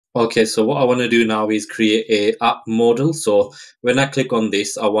Okay, so what I want to do now is create a app modal. So when I click on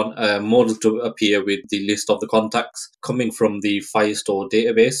this, I want a modal to appear with the list of the contacts coming from the Firestore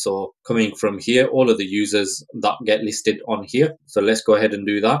database. So coming from here, all of the users that get listed on here. So let's go ahead and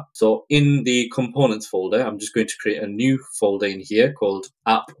do that. So in the components folder, I'm just going to create a new folder in here called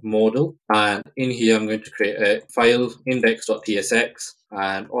app modal. And in here, I'm going to create a file index.tsx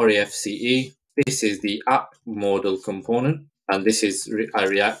and refce. This is the app modal component, and this is a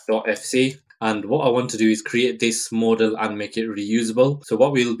react.fc. And what I want to do is create this modal and make it reusable. So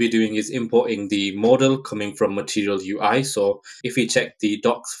what we'll be doing is importing the modal coming from Material UI. So if we check the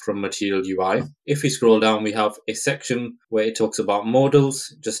docs from Material UI, if we scroll down, we have a section where it talks about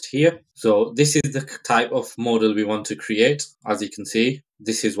modals just here. So this is the type of modal we want to create. As you can see,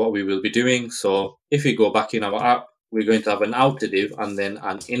 this is what we will be doing. So if we go back in our app, we're going to have an outer div and then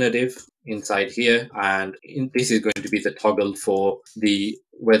an inner div inside here, and this is going to be the toggle for the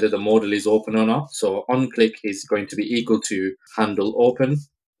whether the modal is open or not. So on click is going to be equal to handle open,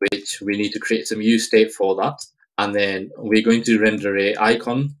 which we need to create some use state for that, and then we're going to render a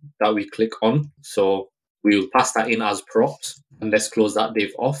icon that we click on. So we will pass that in as props, and let's close that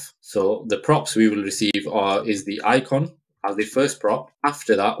div off. So the props we will receive is the icon as the first prop.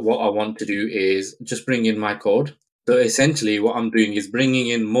 After that, what I want to do is just bring in my code. So essentially what I'm doing is bringing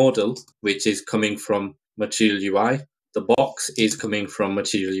in modal, which is coming from Material UI. The box is coming from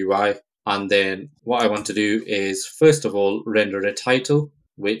Material UI. And then what I want to do is, first of all, render a title,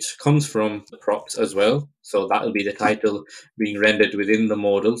 which comes from the props as well. So that will be the title being rendered within the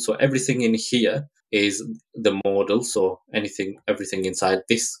modal. So everything in here is the modal. So everything inside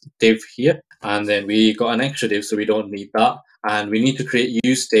this div here. And then we got an extra div, so we don't need that. And we need to create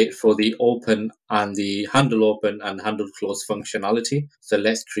use state for the open and the handle open and handle close functionality. So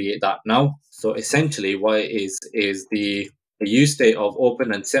let's create that now. So essentially what it is the use state of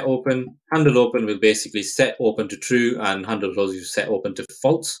open and set open. Handle open will basically set open to true, and handle close will set open to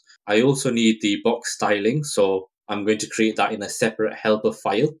false. I also need the box styling. So I'm going to create that in a separate helper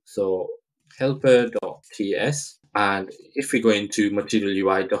file. So helper.ts. And if we go into Material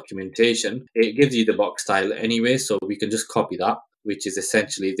UI documentation, it gives you the box style anyway, so we can just copy that, which is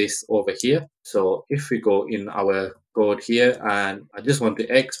essentially this over here. So if we go in our code here, and I just want to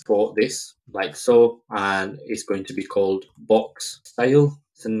export this like so, and it's going to be called box style.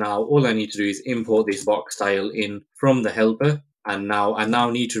 So now all I need to do is import this box style in from the helper. And now I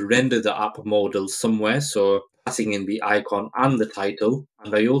need to render the app modal somewhere. So passing in the icon and the title.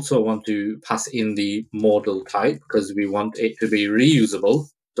 And I also want to pass in the modal type because we want it to be reusable.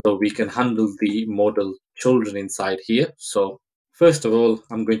 So we can handle the modal children inside here. So first of all,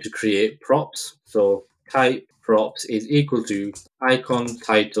 I'm going to create props. So type props is equal to icon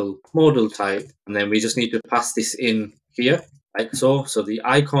title modal type. And then we just need to pass this in here like so. So the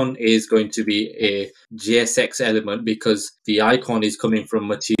icon is going to be a JSX element because the icon is coming from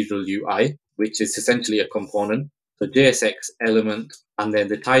Material UI, which is essentially a component. So JSX element, and then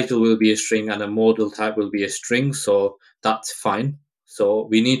the title will be a string and a modal type will be a string. So that's fine. So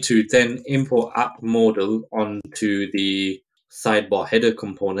we need to then import app modal onto the sidebar header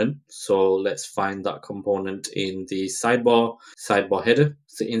component. So let's find that component in the sidebar header.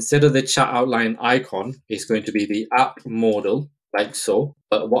 So instead of the chat outline icon, it's going to be the app modal like so.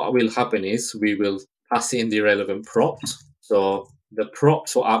 But what will happen is we will pass in the relevant props. So the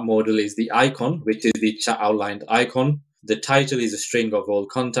props for app modal is the icon, which is the chat outlined icon. The title is a string of all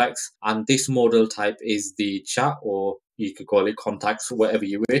contacts, and this modal type is the chat, or you could call it contacts, whatever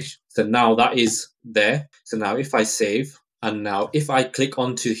you wish. So now that is there. So now if I save, and now if I click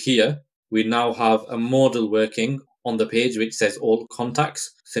onto here, we now have a modal working on the page which says all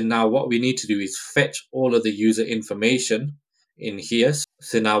contacts. So now what we need to do is fetch all of the user information in here.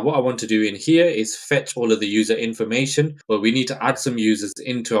 So now what I want to do in here is fetch all of the user information, but we need to add some users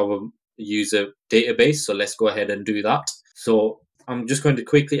into our user database. So let's go ahead and do that. So I'm just going to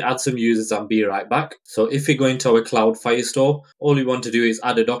quickly add some users and be right back. So if we go into our Cloud Firestore, all we want to do is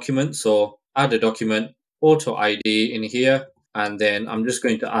add a document. So add a document, auto ID in here, and then I'm just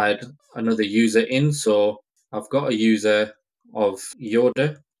going to add another user in. So I've got a user of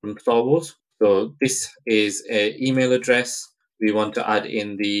Yoda from Star Wars. So this is an email address. We want to add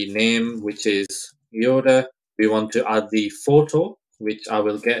in the name, which is Yoda. We want to add the photo, which I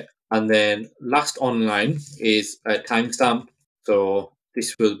will get. And then last online is a timestamp. So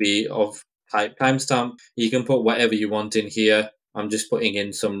this will be of type timestamp. You can put whatever you want in here. I'm just putting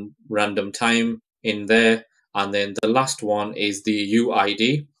in some random time in there. And then the last one is the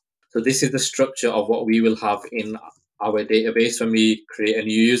UID. So this is the structure of what we will have in our database when we create a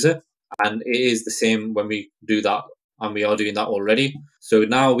new user. And it is the same when we do that and we are doing that already. So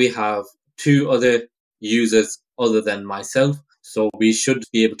now we have 2 other users other than myself. So we should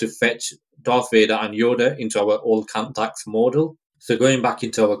be able to fetch Darth Vader and Yoda into our all contacts modal. So going back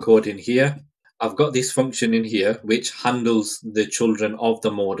into our code in here, I've got this function in here which handles the children of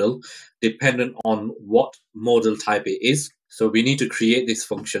the modal dependent on what modal type it is. So we need to create this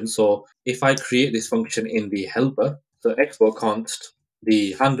function. So if I create this function in the helper, so export const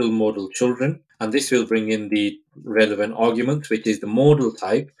the handle modal children, and this will bring in the relevant argument, which is the modal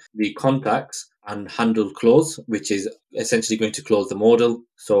type, the contacts, and handle close, which is essentially going to close the modal.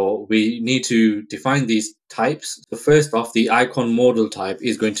 So we need to define these types. So first off, the icon modal type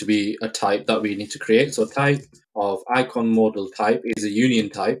is going to be a type that we need to create. So type of icon modal type is a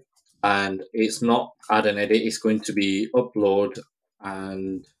union type, and it's not add and edit, it's going to be upload,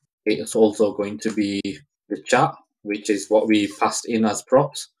 and it's also going to be the chat, which is what we passed in as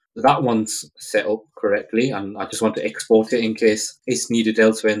props. That one's set up correctly, and I just want to export it in case it's needed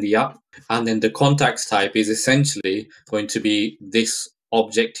elsewhere in the app. And then the contacts type is essentially going to be this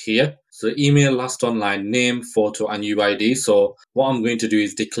object here. So email, last online, name, photo, and UID. So what I'm going to do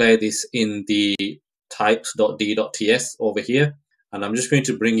is declare this in the types.d.ts over here, and I'm just going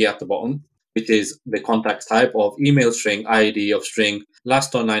to bring it at the bottom, which is the contacts type of email string, ID of string,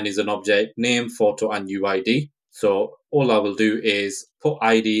 last online is an object, name, photo, and UID. So all I will do is put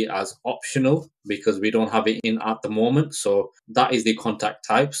ID as optional because we don't have it in at the moment. So that is the contact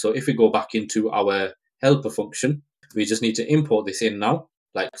type. So if we go back into our helper function, we just need to import this in now,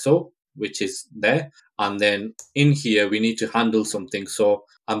 like so, which is there. And then in here, we need to handle something. So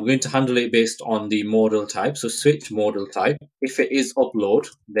I'm going to handle it based on the modal type. So switch modal type. If it is upload,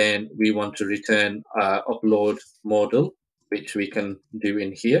 then we want to return upload modal, which we can do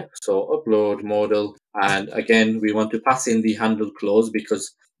in here. So upload modal. And again, we want to pass in the handle close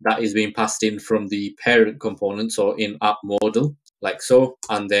because that is being passed in from the parent component. So in app modal, like so.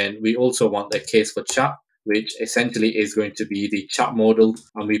 And then we also want the case for chat, which essentially is going to be the chat modal,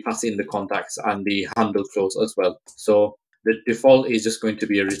 and we pass in the contacts and the handle close as well. So the default is just going to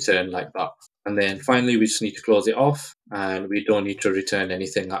be a return like that. And then finally, we just need to close it off, and we don't need to return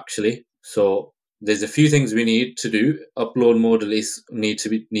anything actually. So there's a few things we need to do. Upload modal needs to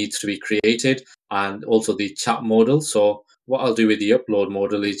be created, and also the chat modal. So what I'll do with the upload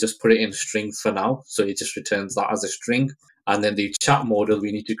modal is just put it in strings for now. So it just returns that as a string. And then the chat modal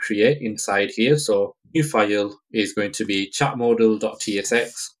we need to create inside here. So new file is going to be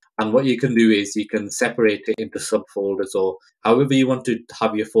chatmodal.tsx. And what you can do is you can separate it into subfolders or however you want to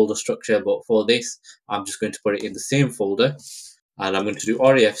have your folder structure. But for this, I'm just going to put it in the same folder. And I'm going to do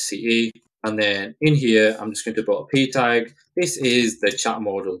refce. And then in here, I'm just going to put a p tag. This is the chat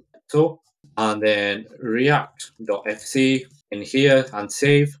modal. So, and then react.fc in here and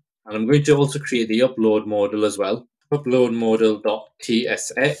save. And I'm going to also create the upload modal as well. Upload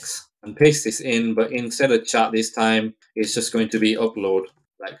modal.tsx and paste this in, but instead of chat this time, it's just going to be upload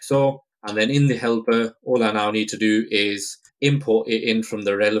like so. And then in the helper, all I now need to do is import it in from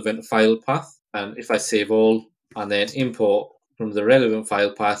the relevant file path. And if I save all and then import from the relevant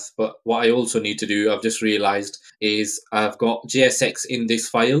file path, but what I also need to do, I've just realized, is I've got JSX in this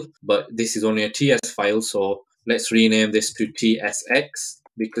file, but this is only a TS file. So let's rename this to TSX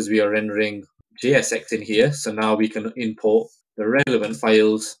because we are rendering JSX in here. So now we can import the relevant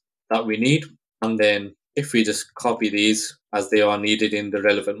files that we need. And then if we just copy these as they are needed in the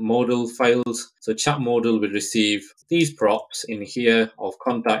relevant modal files. So chat modal will receive these props in here of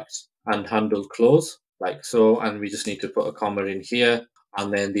contact and handle close like so. And we just need to put a comma in here.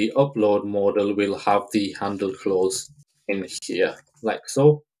 And then the upload modal will have the handle close in here like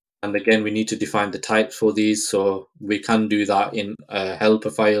so. And again, we need to define the types for these. So we can do that in a helper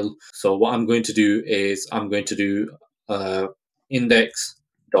file. So what I'm going to do is I'm going to do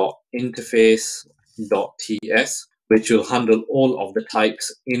index.interface.ts, which will handle all of the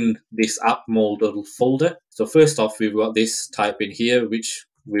types in this app modal folder. So first off, we've got this type in here, which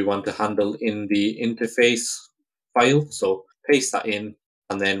we want to handle in the interface file. So paste that in,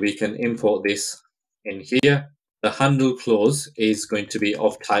 and then we can import this in here. The handle close is going to be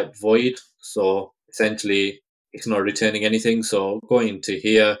of type void. So essentially, it's not returning anything. So going into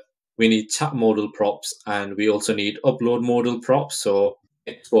here, we need chat modal props, and we also need upload modal props. So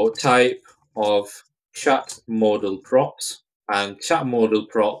export type of chat modal props, and chat modal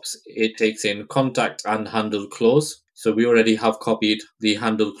props, it takes in contact and handle close. So we already have copied the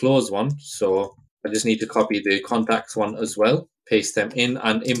handle close one. So I just need to copy the contacts one as well, paste them in,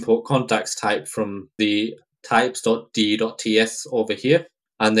 and import contacts type from the types.d.ts over here.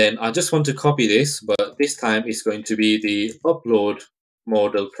 And then I just want to copy this, but this time it's going to be the upload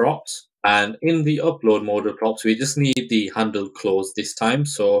modal props. And in the upload modal props, we just need the handle closed this time.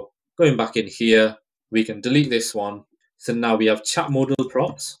 So going back in here, we can delete this one. So now we have chat modal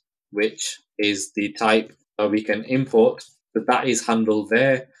props, which is the type we can import. So that is handled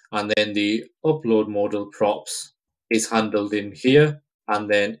there. And then the upload modal props is handled in here. And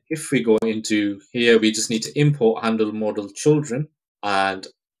then if we go into here, we just need to import handle modal children. And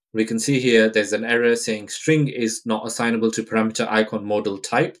we can see here there's an error saying string is not assignable to parameter icon modal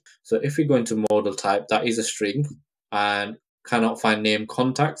type. So if we go into modal type, that is a string and cannot find name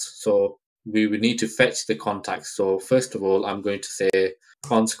contacts. So we would need to fetch the contacts. So first of all, I'm going to say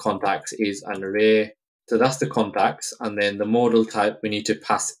const contacts is an array. So that's the contacts. And then the modal type we need to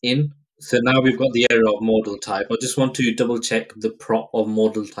pass in. So now we've got the error of modal type. I just want to double check the prop of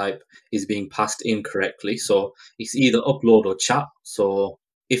modal type is being passed in correctly. So it's either upload or chat. So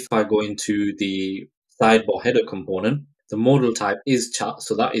if I go into the sidebar header component, the modal type is chat.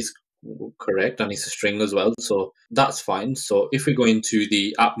 So that is correct. And it's a string as well. So that's fine. So if we go into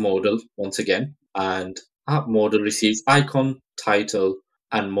the app modal once again, and app modal receives icon, title,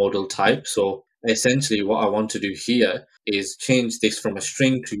 and modal type. So essentially what I want to do here is change this from a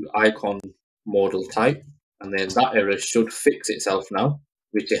string to icon modal type, and then that error should fix itself now,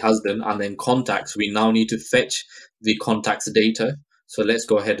 which it has done. And then contacts, we now need to fetch the contacts data. So let's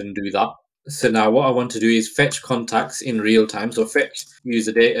go ahead and do that. So now what I want to do is fetch contacts in real time. So fetch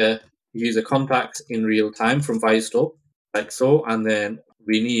user data, user contacts in real time from Firestore, like so. And then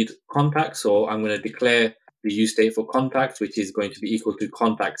we need contacts. So I'm going to declare the use state for contacts, which is going to be equal to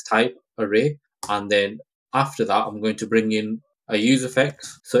contacts type array. And then after that, I'm going to bring in a use effect.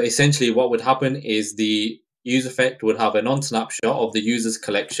 So essentially what would happen is the use effect would have an on snapshot of the user's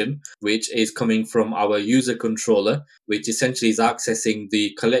collection, which is coming from our user controller, which essentially is accessing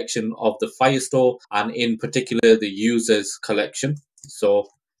the collection of the Firestore and in particular the user's collection. So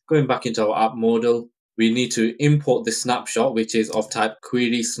going back into our app modal, we need to import the snapshot, which is of type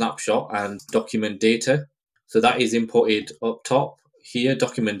query snapshot and document data. So that is imported up top here,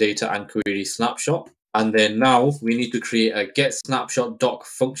 document data and query snapshot. And then now we need to create a get snapshot doc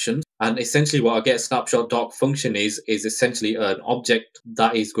function. And essentially what a get snapshot doc function is essentially an object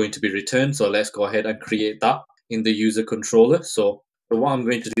that is going to be returned. So let's go ahead and create that in the user controller. So what I'm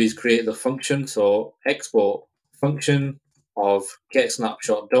going to do is create the function. So export function of get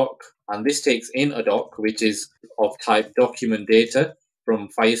snapshot doc. And this takes in a doc, which is of type document data from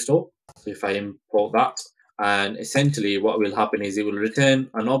Firestore. So if I import that, and essentially what will happen is it will return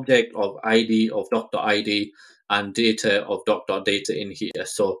an object of ID of doc.id and data of doc.data in here.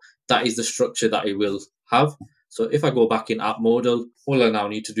 So that is the structure that it will have. So if I go back in app modal, all I now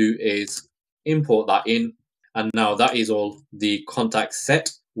need to do is import that in. And now that is all the contacts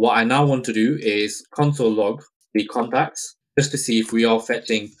set. What I now want to do is console log the contacts just to see if we are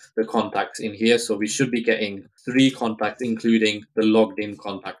fetching the contacts in here. So we should be getting 3 contacts, including the logged in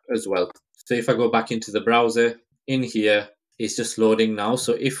contact as well. So if I go back into the browser, in here, it's just loading now.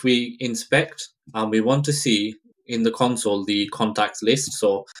 So if we inspect and we want to see in the console the contacts list.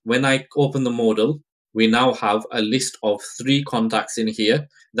 So when I open the modal, we now have a list of 3 contacts in here.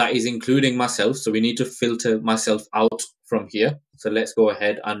 That is including myself. So we need to filter myself out from here. So let's go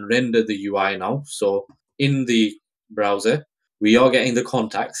ahead and render the UI now. So in the browser, we are getting the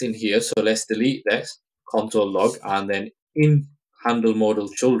contacts in here. So let's delete this console log, and then in handle modal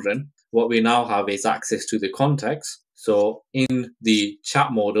children, what we now have is access to the contacts. So in the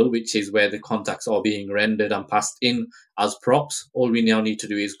chat modal, which is where the contacts are being rendered and passed in as props, all we now need to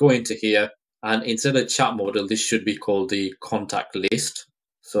do is go into here, and instead of chat modal, this should be called the contact list.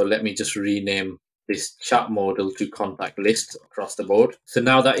 So let me just rename this chat modal to contact list across the board. So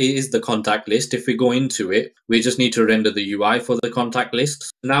now that it is the contact list, if we go into it, we just need to render the UI for the contact list.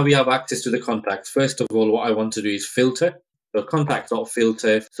 Now we have access to the contacts. First of all, what I want to do is filter. So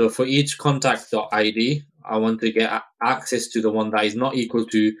contact.filter. So for each contact.id, I want to get access to the one that is not equal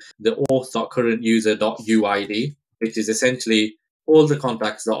to the auth.currentuser.uid, which is essentially all the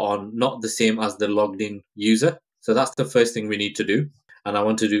contacts that are not the same as the logged in user. So that's the first thing we need to do. And I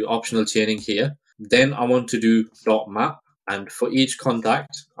want to do optional chaining here. Then I want to do .map. And for each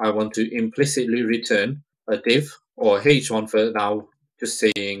contact, I want to implicitly return a div or h1 for now, just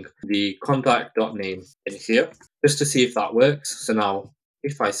saying the contact.name in here, just to see if that works. So now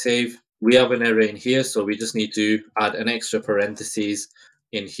if I save, we have an error in here. So we just need to add an extra parentheses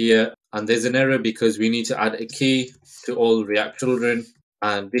in here. And there's an error because we need to add a key to all React children.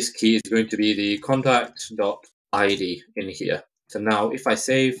 And this key is going to be the contact.id in here. So now if I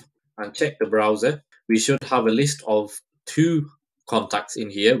save and check the browser, we should have a list of 2 contacts in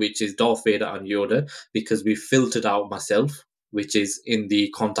here, which is Darth Vader and Yoda, because we filtered out myself. which is in the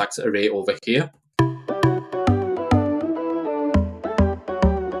contacts array over here.